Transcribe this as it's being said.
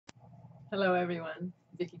Hello everyone,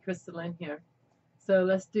 Vicki Crystalline here. So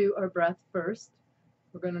let's do our breath first.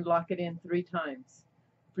 We're going to lock it in 3 times.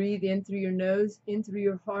 Breathe in through your nose, in through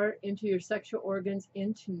your heart, into your sexual organs,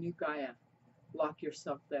 into new Gaia. Lock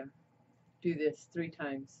yourself there. Do this 3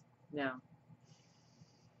 times now.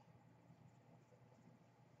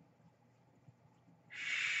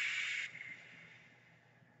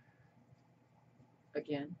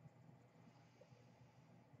 Again.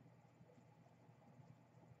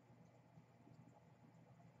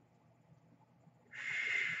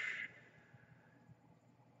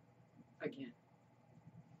 Again.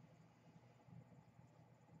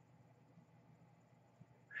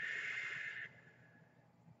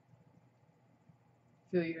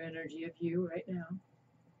 Feel your energy of you right now.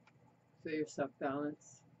 Feel yourself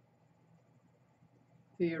balance.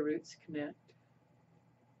 Feel your roots connect.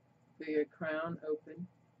 Feel your crown open.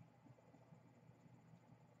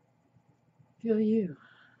 Feel you.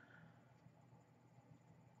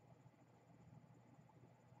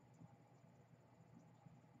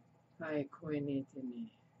 Hai koinetini.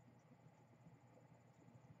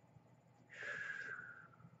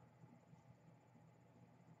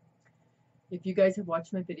 If you guys have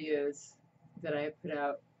watched my videos that I have put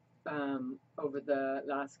out over the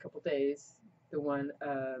last couple days, the one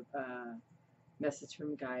of Message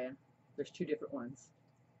from Gaia, there's 2 different ones.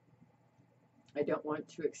 I don't want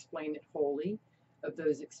to explain it wholly of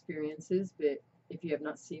those experiences, but if you have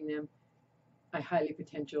not seen them, I highly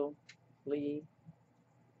potentially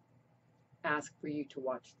ask for you to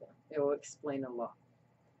watch them. It will explain a lot.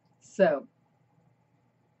 So,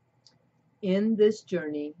 in this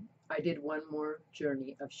journey, I did one more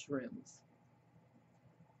journey of shrooms.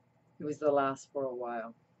 It was the last for a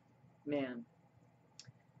while. Man,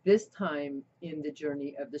 this time in the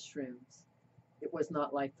journey of the shrooms, it was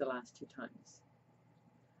not like the last 2 times.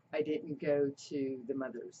 I didn't go to the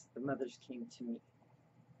mothers. The mothers came to me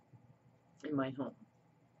in my home.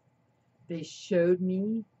 They showed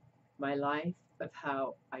me my life of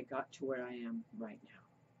how I got to where I am right now.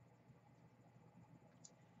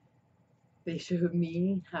 They showed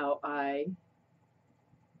me how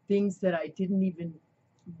things that I didn't even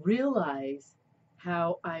realize,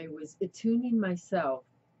 how I was attuning myself,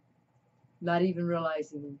 not even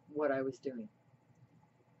realizing what I was doing.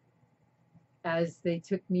 As they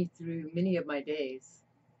took me through many of my days,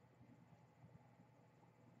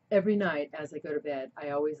 every night as I go to bed, I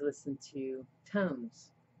always listen to tones,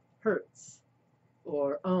 hertz,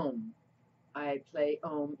 or Om. I play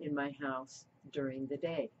Om in my house during the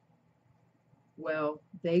day. Well,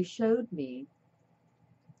 they showed me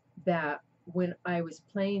that when I was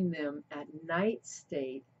playing them at night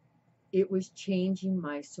state, it was changing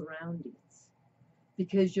my surroundings,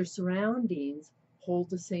 because your surroundings hold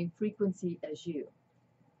the same frequency as you.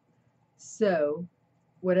 So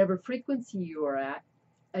whatever frequency you are at,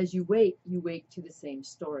 as you wake to the same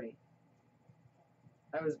story.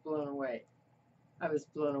 I was blown away. I was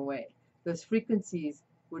blown away. Those frequencies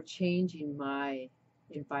were changing my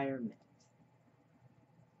environment.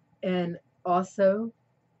 And also,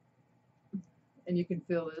 and you can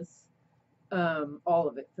feel this, all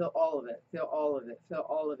of it, feel all of it, feel all of it, feel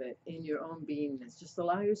all of it in your own beingness. Just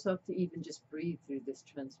allow yourself to even just breathe through this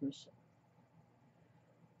transmission.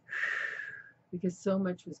 Because so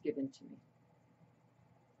much was given to me.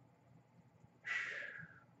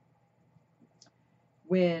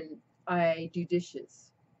 When I do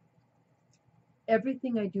dishes,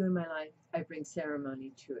 everything I do in my life, I bring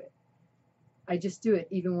ceremony to it. I just do it.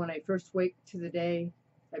 Even when I first wake to the day,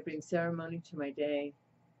 I bring ceremony to my day.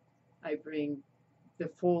 I bring the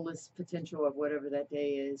fullest potential of whatever that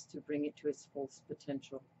day is, to bring it to its fullest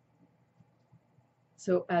potential.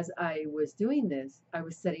 So as I was doing this, I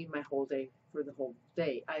was setting my whole day for the whole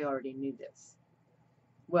day. I already knew this.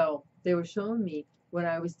 Well, they were showing me when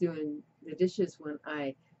I was doing the dishes, when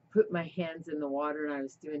I put my hands in the water and I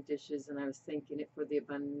was doing dishes, and I was thanking it for the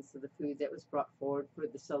abundance of the food that was brought forward, for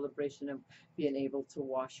the celebration of being able to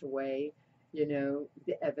wash away, you know,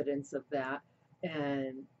 the evidence of that,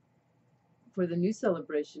 and for the new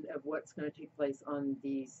celebration of what's going to take place on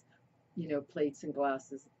these, you know, plates and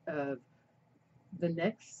glasses of the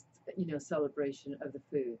next, you know, celebration of the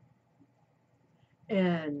food.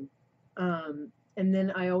 And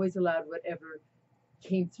then I always allowed whatever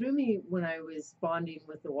came through me when I was bonding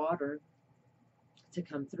with the water to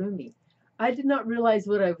come through me. I did not realize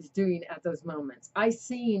what I was doing at those moments. I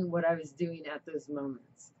seen what I was doing at those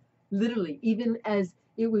moments. Literally, even as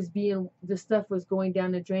it was being, the stuff was going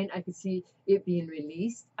down the drain, I could see it being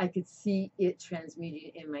released. I could see it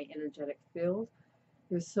transmuting in my energetic field.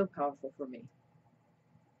 It was so powerful for me.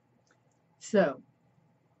 So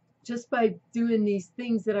just by doing these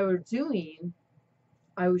things that I was doing,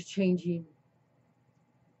 I was changing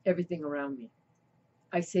everything around me.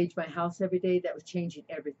 I sage my house every day. That was changing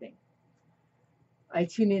everything. I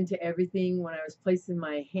tune into everything when I was placing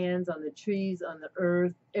my hands on the trees, on the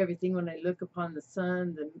earth, everything. When I look upon the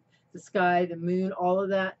sun, the sky, the moon, all of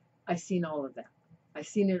that, I seen all of that. I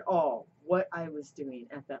seen it all, what I was doing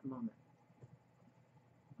at that moment.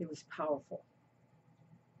 It was powerful.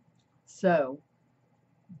 So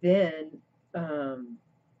then,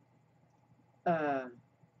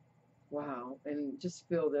 wow, and just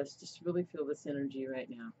feel this, just really feel this energy right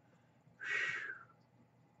now.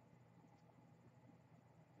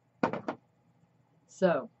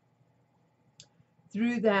 So,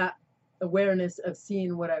 through that awareness of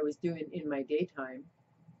seeing what I was doing in my daytime,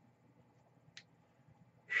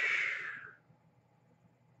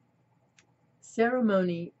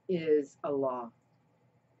 ceremony is a law.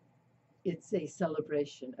 It's a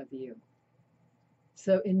celebration of you.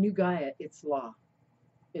 So in New Gaia, it's law.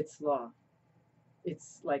 It's law.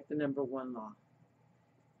 It's like the number one law,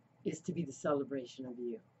 is to be the celebration of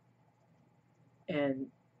you. And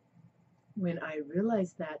when I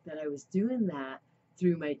realized that I was doing that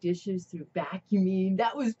through my dishes, through vacuuming,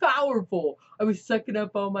 that was powerful. I was sucking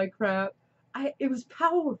up all my crap. It was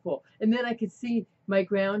powerful. And then I could see my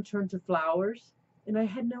ground turn to flowers. And I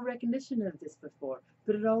had no recognition of this before,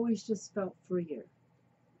 but it always just felt freer.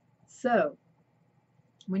 So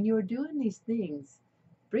when you're doing these things,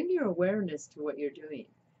 bring your awareness to what you're doing.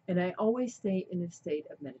 And I always stay in a state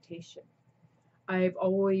of meditation. I've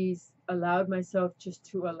always allowed myself just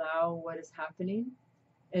to allow what is happening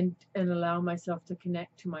and allow myself to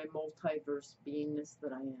connect to my multiverse beingness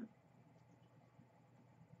that I am.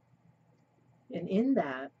 And in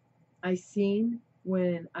that, I seen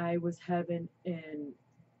when I was having an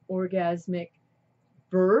orgasmic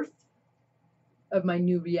birth of my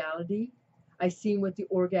new reality, I seen what the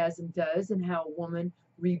orgasm does and how a woman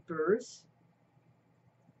rebirths.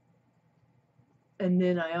 And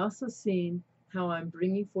then I also seen how I'm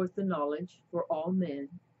bringing forth the knowledge for all men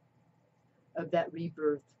of that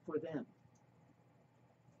rebirth for them.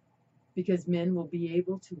 Because men will be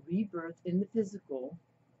able to rebirth in the physical,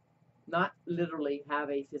 not literally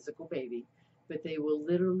have a physical baby, but they will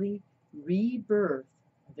literally rebirth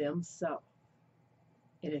themselves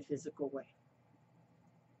in a physical way.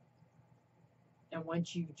 And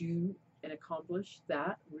once you do and accomplish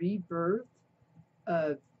that rebirth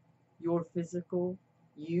of your physical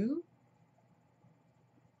you,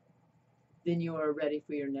 then you are ready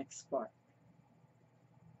for your next spark.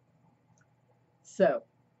 So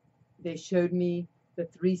they showed me the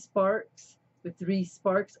 3 sparks. The 3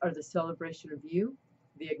 sparks are the celebration of you,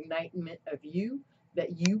 the ignitement of you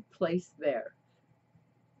that you place there.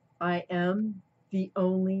 I am the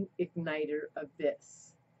only igniter of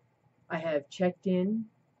this. I have checked in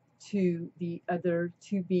to the other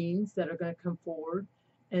 2 beings that are going to come forward,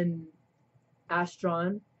 and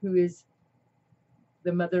Astron, who is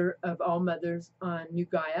the mother of all mothers on New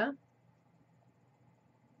Gaia,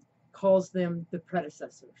 calls them the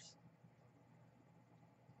predecessors.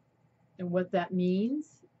 And what that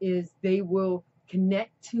means is they will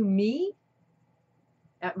connect to me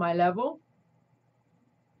at my level,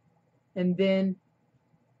 and then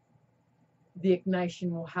the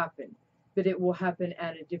ignition will happen. But it will happen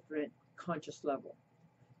at a different conscious level,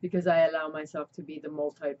 because I allow myself to be the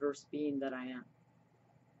multiverse being that I am.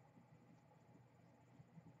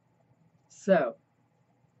 So,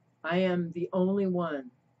 I am the only one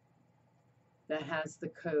that has the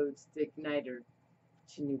codes, the igniter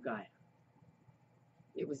to New Gaia.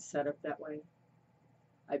 It was set up that way.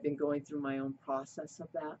 I've been going through my own process of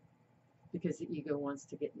that because the ego wants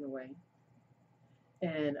to get in the way.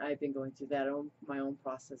 And I've been going through my own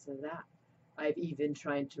process of that. I've even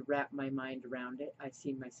tried to wrap my mind around it. I've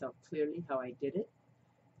seen myself clearly how I did it.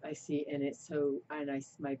 I see, and it's so, and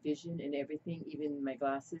my vision and everything, even my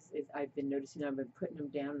glasses, I've been noticing I've been putting them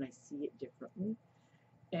down and I see it differently.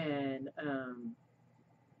 And,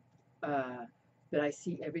 but I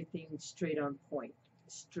see everything straight on point,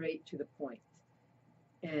 straight to the point.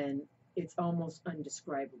 And it's almost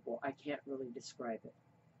undescribable. I can't really describe it.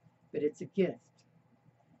 But it's a gift.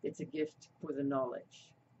 It's a gift for the knowledge.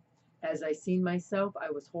 As I seen myself, I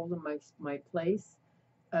was holding my place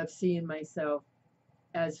of seeing myself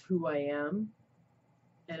as who I am,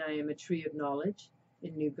 and I am a tree of knowledge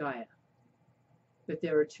in New Gaia. But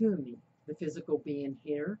there are 2 of me, the physical being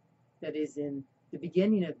here that is in the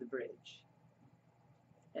beginning of the bridge,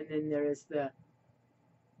 and then there is the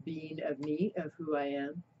being of me, of who I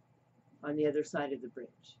am, on the other side of the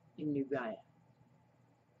bridge in New Gaia.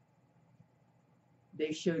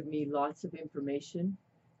 They showed me lots of information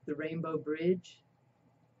The rainbow bridge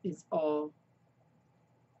is all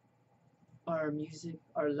our music,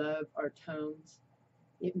 our love, our tones.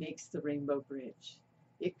 It makes the rainbow bridge.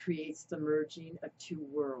 It creates the merging of two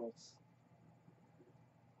worlds.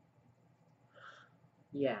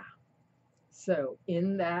 Yeah. So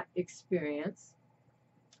in that experience,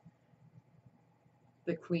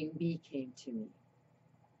 the queen bee came to me.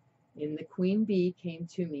 In the queen bee came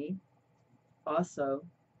to me, also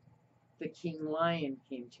the king lion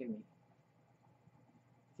came to me.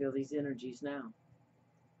 Feel these energies now.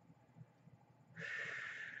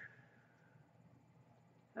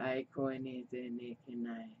 I koine te ne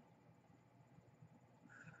kenai.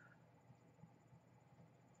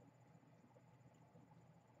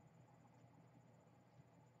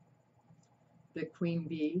 The queen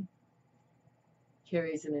bee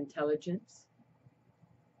carries an intelligence,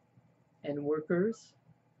 and workers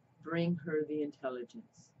bring her the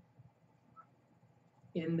intelligence.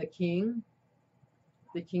 In the king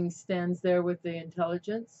stands there with the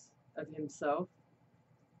intelligence of himself,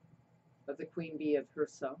 of the queen bee of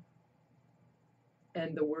herself,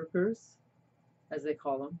 and the workers, as they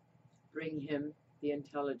call them, bring him the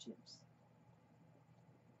intelligence.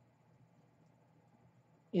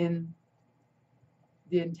 In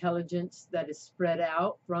the intelligence that is spread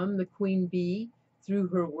out from the queen bee through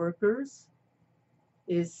her workers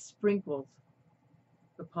is sprinkled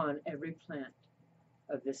upon every plant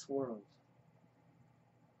of this world.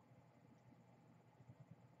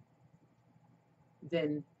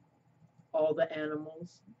 Then all the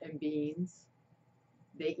animals and beings,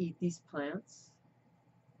 they eat these plants.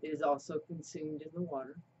 It is also consumed in the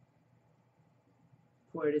water,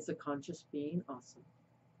 for it is a conscious being also.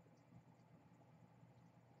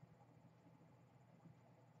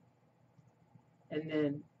 And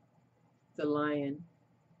then the lion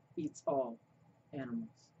eats all animals.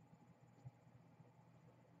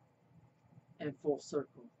 And full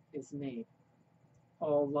circle is made.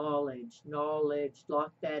 All knowledge,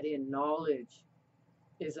 lock that in, knowledge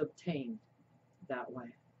is obtained that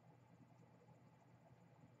way.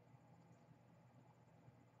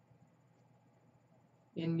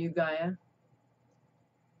 In New Gaia,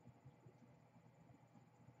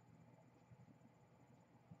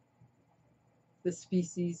 the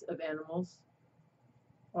species of animals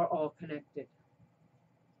are all connected.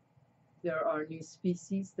 There are new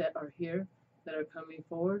species that are here, that are coming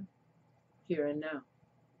forward, here and now.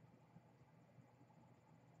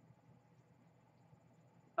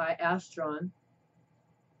 I, Astron,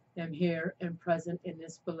 am here and present in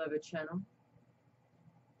this beloved channel,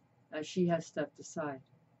 as she has stepped aside.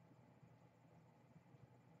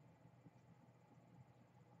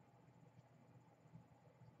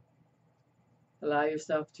 Allow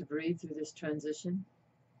yourself to breathe through this transition.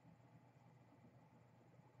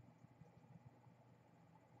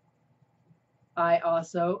 I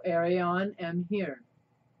also, Airion, am here.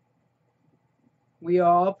 We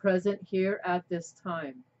are all present here at this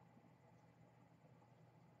time.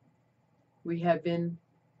 We have been,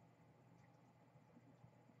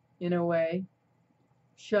 in a way,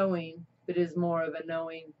 showing, but is more of a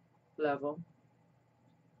knowing level,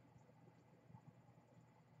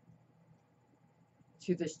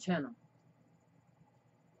 to this channel.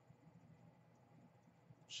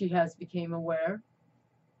 She has become aware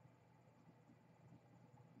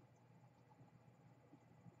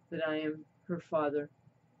that I am her father,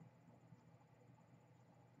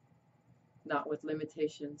 not with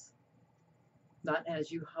limitations, not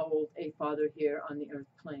as you hold a father here on the earth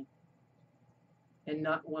plane, and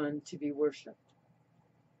not one to be worshipped.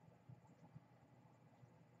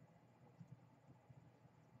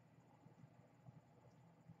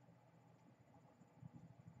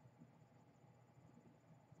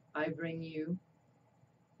 I bring you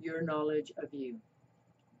your knowledge of you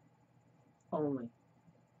only.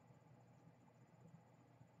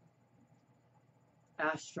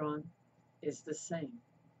 Astron is the same.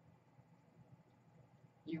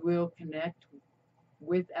 You will connect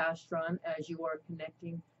with Astron as you are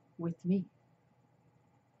connecting with me,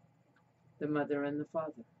 the mother and the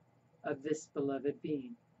father of this beloved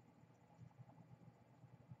being.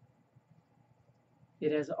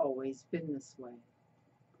 It has always been this way.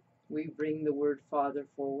 We bring the word Father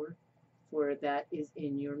forward, for that is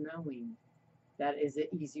in your knowing. That is an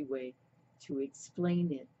easy way to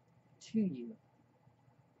explain it to you.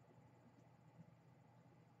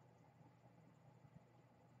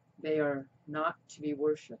 They are not to be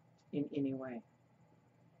worshipped in any way.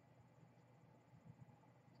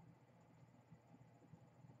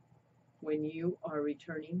 When you are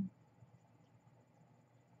returning,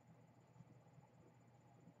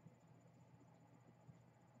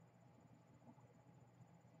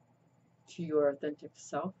 to your authentic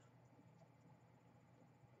self,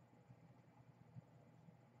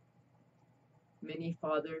 many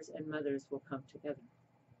fathers and mothers will come together.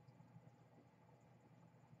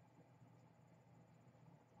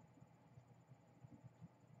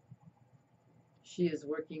 She is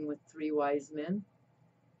working with 3 wise men.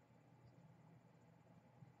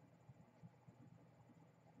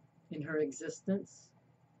 In her existence,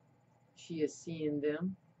 she is seeing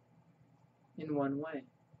them in one way.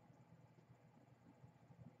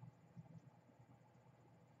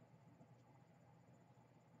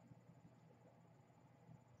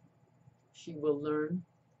 She will learn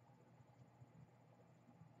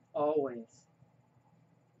always.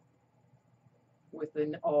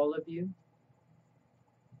 Within all of you,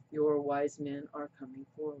 your wise men are coming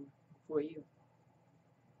forward for you.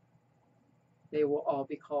 They will all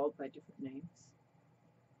be called by different names.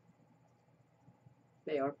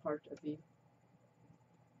 They are part of you.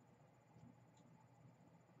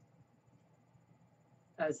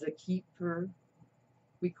 As the keeper,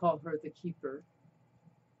 we call her the keeper,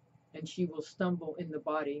 and she will stumble in the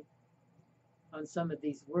body on some of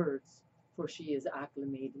these words, for she is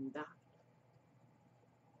acclimating that.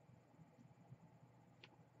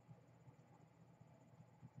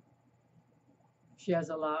 She has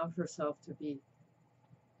allowed herself to be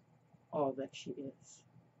all that she is.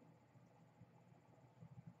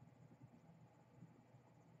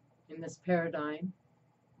 In this paradigm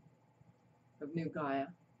of new Gaia,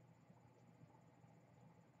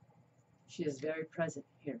 she is very present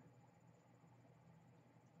here.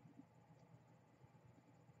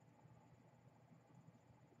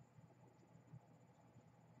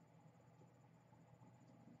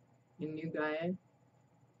 In new Gaia,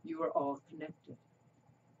 you are all connected.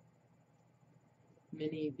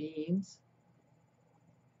 Many beings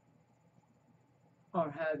are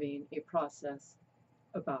having a process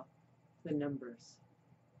about the numbers.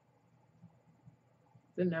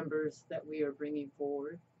 The numbers that we are bringing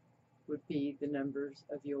forward would be the numbers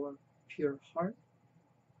of your pure heart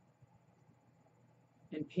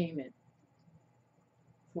and payment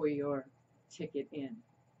for your ticket in.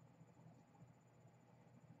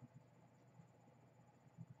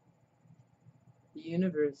 The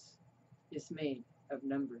universe is made of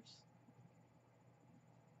numbers.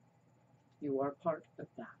 You are part of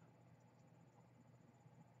that.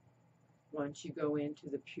 Once you go into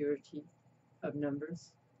the purity of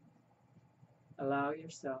numbers, allow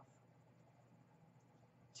yourself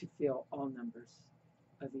to feel all numbers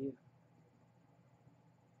of you.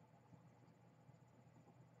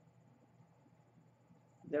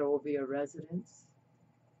 There will be a resonance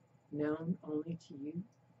known only to you,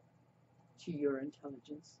 to your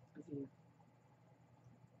intelligence of you.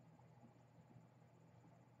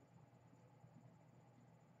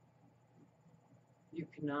 You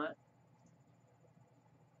cannot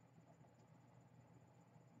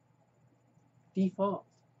default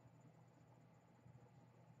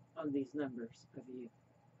on these numbers of you,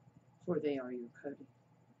 for they are your coding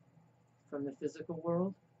from the physical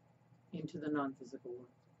world into the non-physical world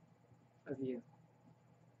of you.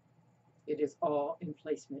 It is all in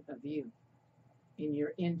placement of you, in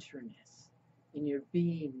your interness, in your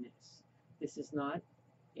beingness. This is not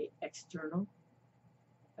an external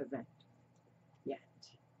event yet.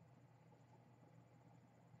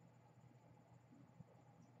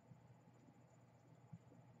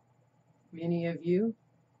 Many of you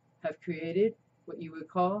have created what you would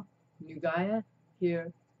call new Gaia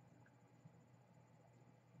here.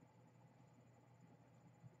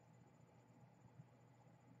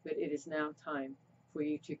 But it is now time for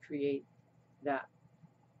you to create that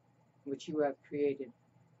which you have created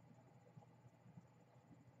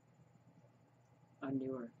on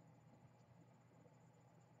New Earth.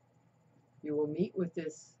 You will meet with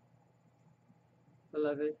this,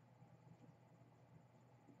 beloved,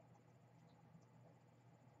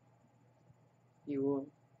 you will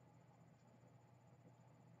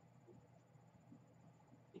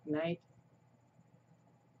ignite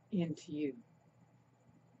into you.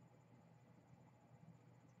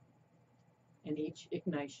 And each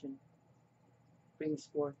ignition brings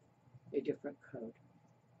forth a different code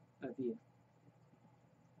of you.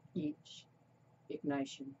 Each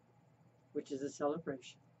ignition, which is a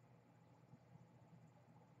celebration,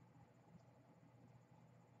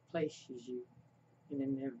 places you in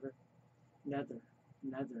another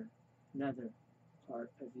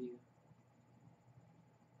part of you.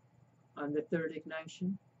 On the third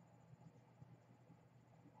ignition,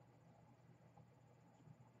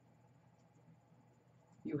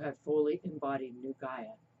 you have fully embodied new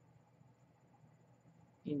Gaia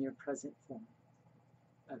in your present form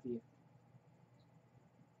of you.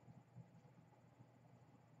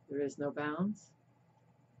 There is no bounds.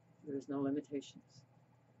 There is no limitations.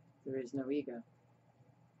 There is no ego.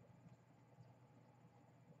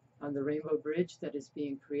 On the rainbow bridge that is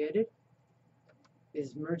being created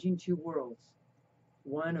is merging two worlds,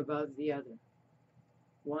 one above the other.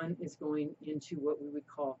 One is going into what we would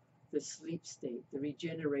call the sleep state, the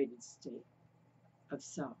regenerated state of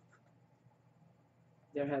self.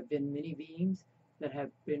 There have been many beings that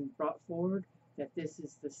have been brought forward that this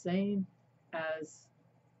is the same as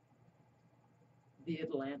the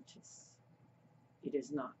Atlantis. It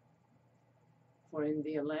is not. For in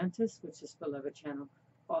the Atlantis, which this beloved channel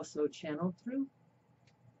also channeled through,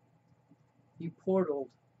 you portaled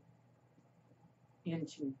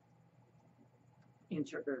into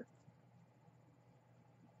Earth.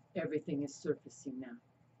 Everything is surfacing now.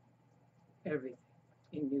 Everything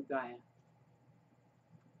in New Gaia.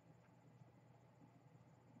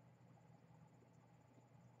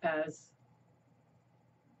 As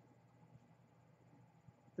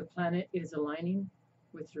the planet is aligning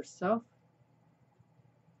with yourself,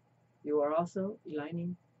 you are also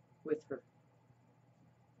aligning with her.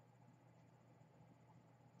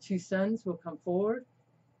 Two suns will come forward.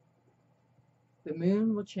 The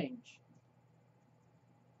moon will change.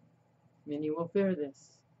 Many will fear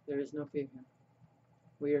this. There is no fear here.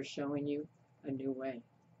 We are showing you a new way.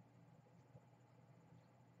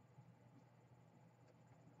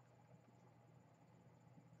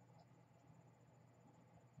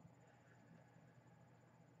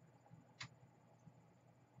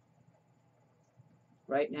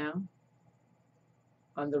 Right now,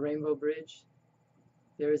 on the Rainbow Bridge,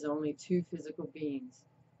 there is only two physical beings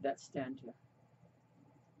that stand here.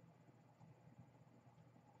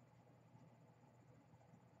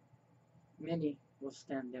 Many will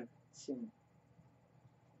stand there soon.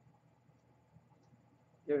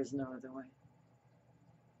 There is no other way.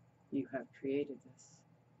 You have created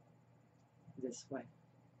this way.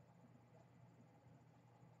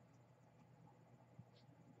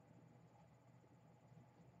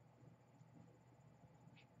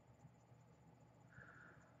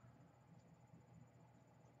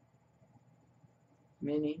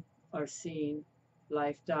 Many are seeing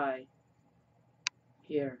life die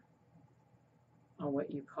here on what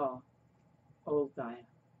you call old Gaia.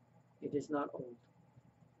 It is not old.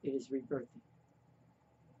 It is rebirthing.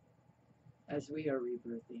 As we are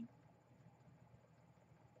rebirthing,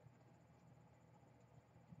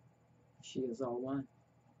 she is all one.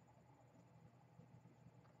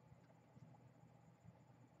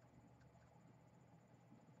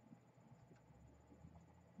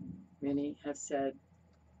 Many have said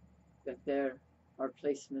that there are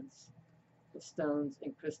placements of stones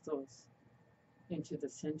and crystals into the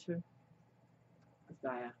center of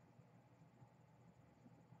Gaia.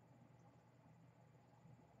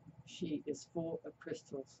 She is full of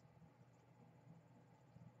crystals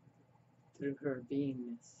through her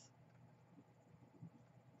beingness.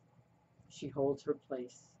 She holds her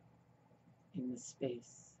place in the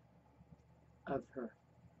space of her.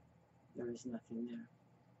 There is nothing there.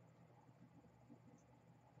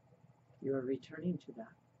 You are returning to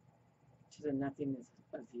that, to the nothingness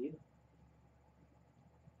of you.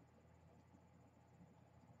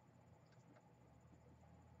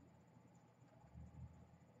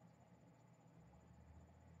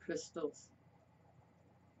 Crystals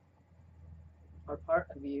are part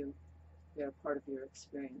of you. They are part of your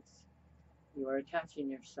experience. You are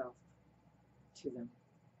attaching yourself to them.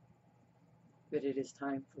 But it is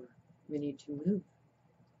time for many to move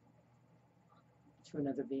to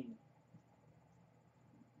another being.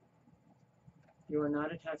 You are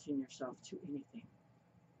not attaching yourself to anything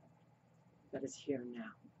that is here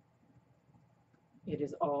now. It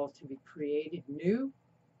is all to be created new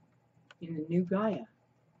in the new Gaia.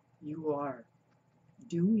 You are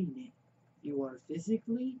doing it. You are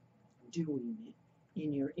physically doing it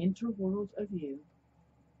in your interworld of you.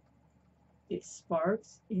 It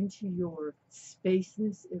sparks into your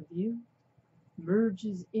spaceness of you,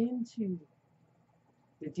 merges into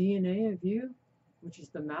the DNA of you, which is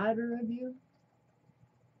the matter of you,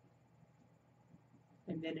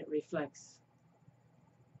 and then it reflects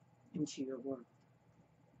into your world.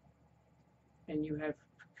 And you have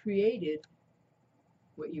created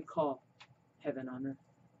what you call heaven on earth.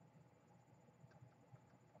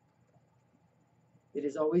 It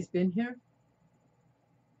has always been here.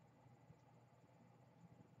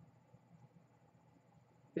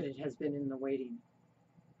 But it has been in the waiting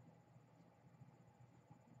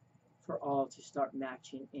for all to start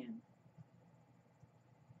matching in.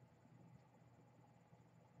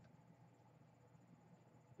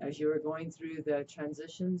 As you are going through the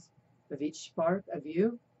transitions of each spark of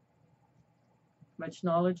you, Much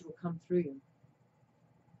knowledge will come through you.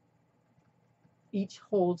 Each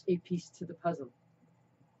holds a piece to the puzzle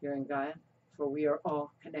here in Gaia, for we are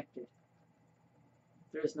all connected.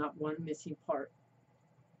 There is not one missing part.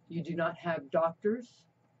 You do not have doctors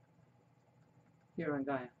here on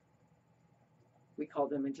Gaia. We call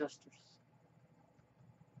them adjusters.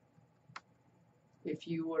 If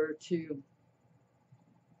you were to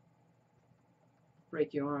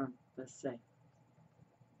break your arm, let's say,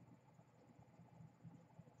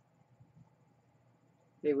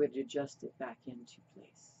 they would adjust it back into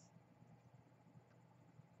place.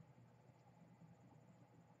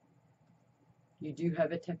 You do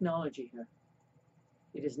have a technology here.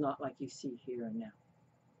 It is not like you see here and now.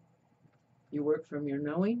 You work from your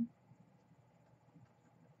knowing,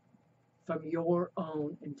 from your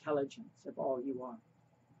own intelligence of all you are.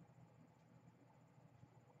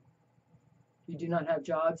 You do not have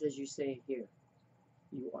jobs, as you say here.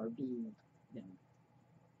 You are being them.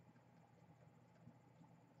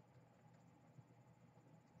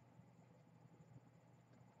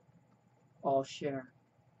 All share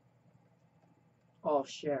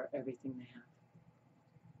everything they have.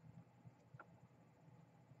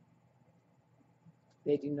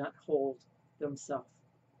 They do not hold themselves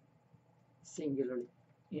singularly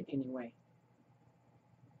in any way.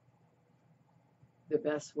 The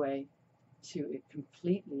best way to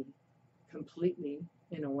completely,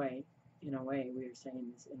 in a way we are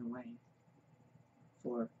saying this in a way,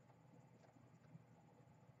 for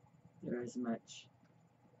there is much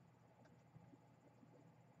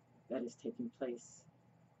that is taking place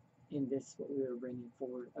in this, what we are bringing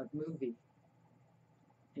forward, of movie,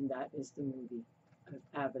 and that is the movie of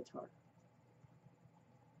Avatar.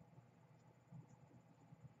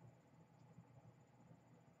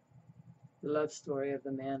 The love story of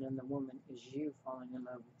the man and the woman is you falling in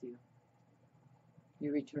love with you.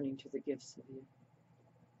 You returning to the gifts of you.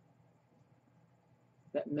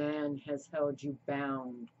 That man has held you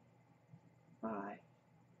bound by.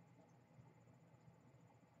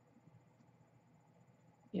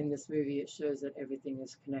 In this movie, it shows that everything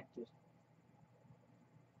is connected.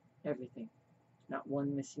 Everything. Not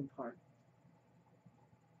one missing part.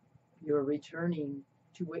 You're returning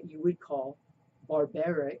to what you would call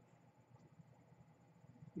barbaric.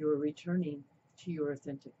 You're returning to your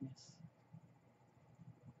authenticness.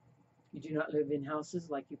 You do not live in houses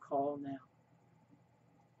like you call now.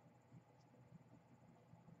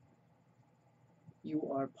 You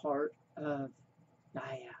are part of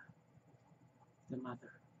Gaia, the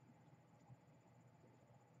Mother.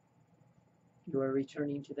 You are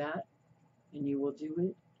returning to that, and you will do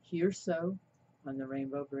it here so on the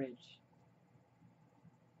Rainbow Bridge.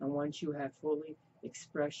 And once you have fully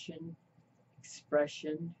expression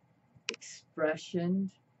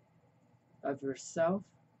of yourself,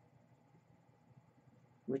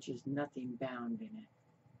 which is nothing bound in it,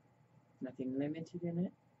 nothing limited in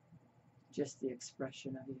it, just the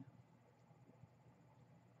expression of you,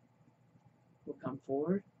 will come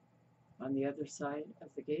forward on the other side of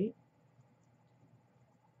the gate.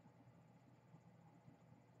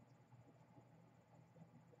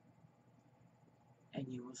 And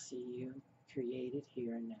you will see you created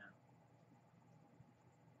here and now.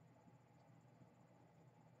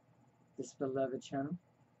 This beloved channel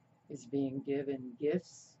is being given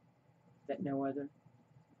gifts that no other,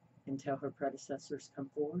 until her predecessors come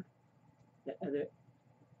forward,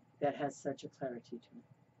 that has such a clarity to it.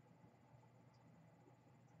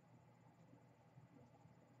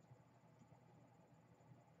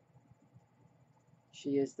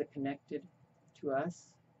 She is the connected to us.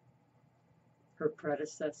 Her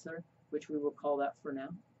predecessor, which we will call that for now,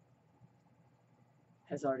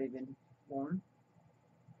 has already been born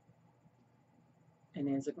and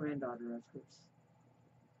is a granddaughter of hers.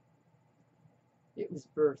 It was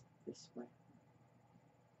birthed this way.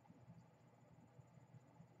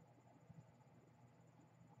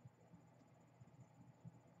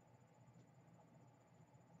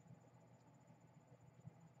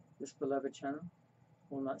 This beloved channel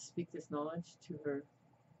will not speak this knowledge to her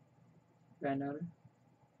granddaughter.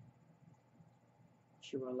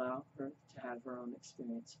 She will allow her to have her own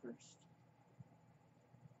experience first.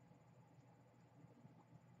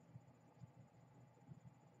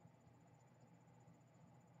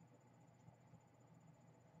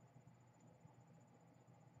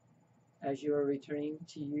 As you are returning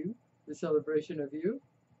to you, the celebration of you,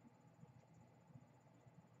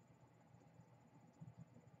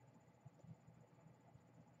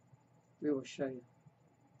 we will show you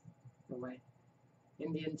the way.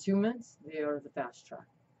 In the attunements, they are the fast track.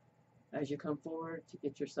 As you come forward to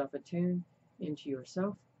get yourself attuned into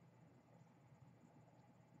yourself,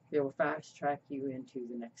 They will fast track you into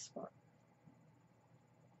the next spot.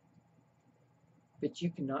 But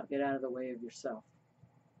you cannot get out of the way of yourself.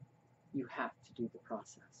 You have to do the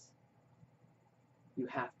process. You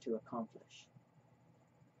have to accomplish.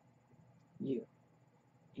 You,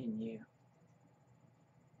 in you.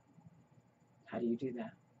 How do you do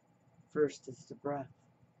that? First is the breath.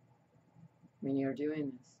 When you're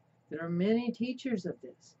doing this, there are many teachers of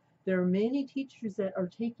this. There are many teachers that are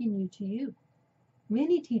taking you to you.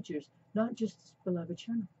 Many teachers, not just this beloved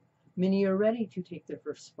channel. Many are ready to take their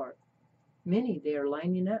first spark. Many, they are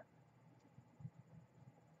lining up.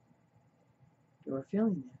 You are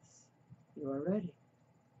feeling this. You are ready.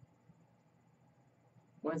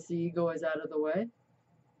 Once the ego is out of the way,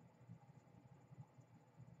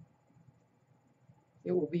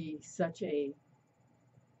 it will be such a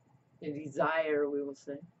desire, we will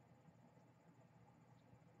say,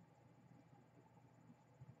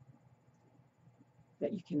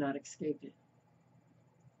 that you cannot escape it.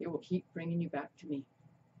 It will keep bringing you back to me.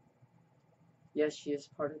 Yes, she is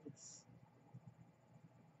part of this.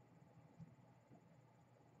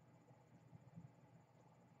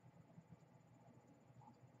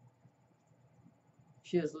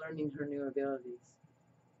 She is learning her new abilities.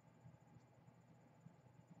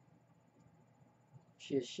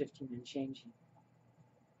 She is shifting and changing.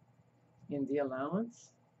 In the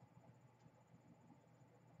allowance,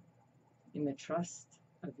 in the trust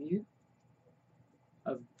of you,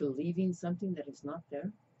 of believing something that is not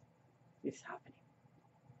there, is happening.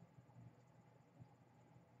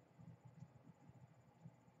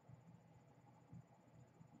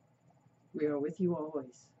 We are with you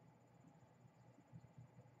always.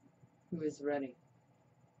 Who is ready?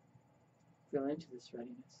 Feel into this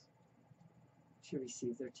readiness to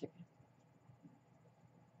receive their ticket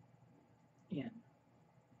in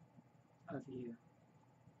of you.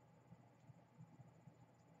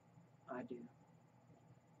 I do.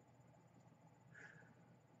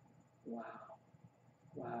 Wow.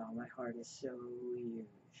 Wow, my heart is so huge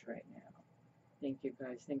right now. Thank you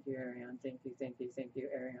guys. Thank you, Airion. Thank you,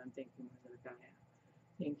 Airion. Thank you, Mother Gaia.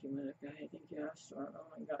 Thank you, Mother Gaia. Thank you, Astron. Oh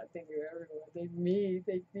my God. Thank you, everyone. Thank me.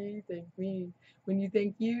 Thank me. Thank me. When you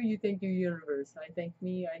thank you thank your universe. I thank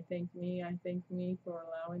me. I thank me. I thank me for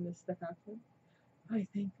allowing this to happen. I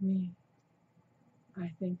thank me.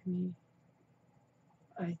 I thank me.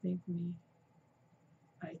 I thank me.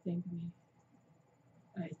 I thank me.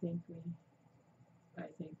 I thank me. I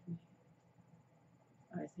thank me.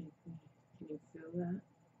 I thank me. Can you feel that?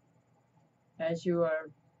 As you are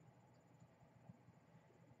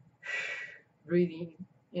breathing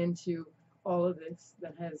into all of this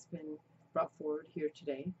that has been brought forward here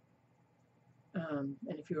today. And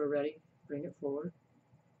if you are ready, bring it forward.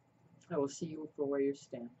 I will see you for where you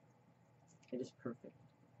stand. It is perfect,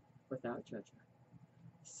 without judgment.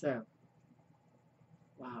 So,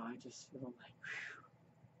 wow, I just feel like,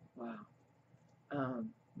 whew, wow.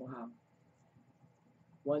 Wow.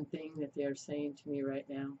 One thing that they are saying to me right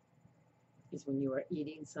now is when you are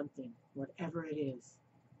eating something, whatever it is,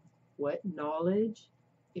 what knowledge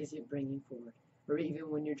is it bringing forward? Or even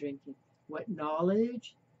when you're drinking, what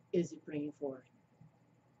knowledge is it bringing forward?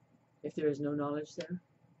 If there is no knowledge there,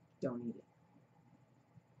 don't eat it.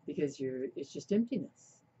 Because it's just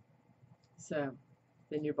emptiness. So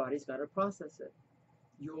then your body's got to process it.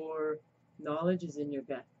 Your knowledge is in your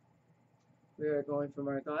gut. We are going from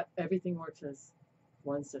our gut. Everything works as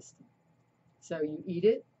one system. So you eat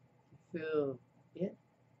it, you feel it,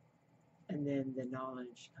 and then the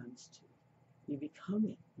knowledge comes to you. You become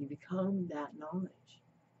it. You become that knowledge.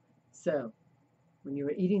 So when you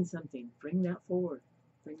are eating something, bring that forward.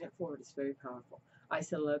 Bring that forward. It's very powerful. I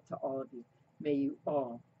send love to all of you. May you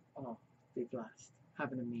all be blessed.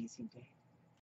 Have an amazing day.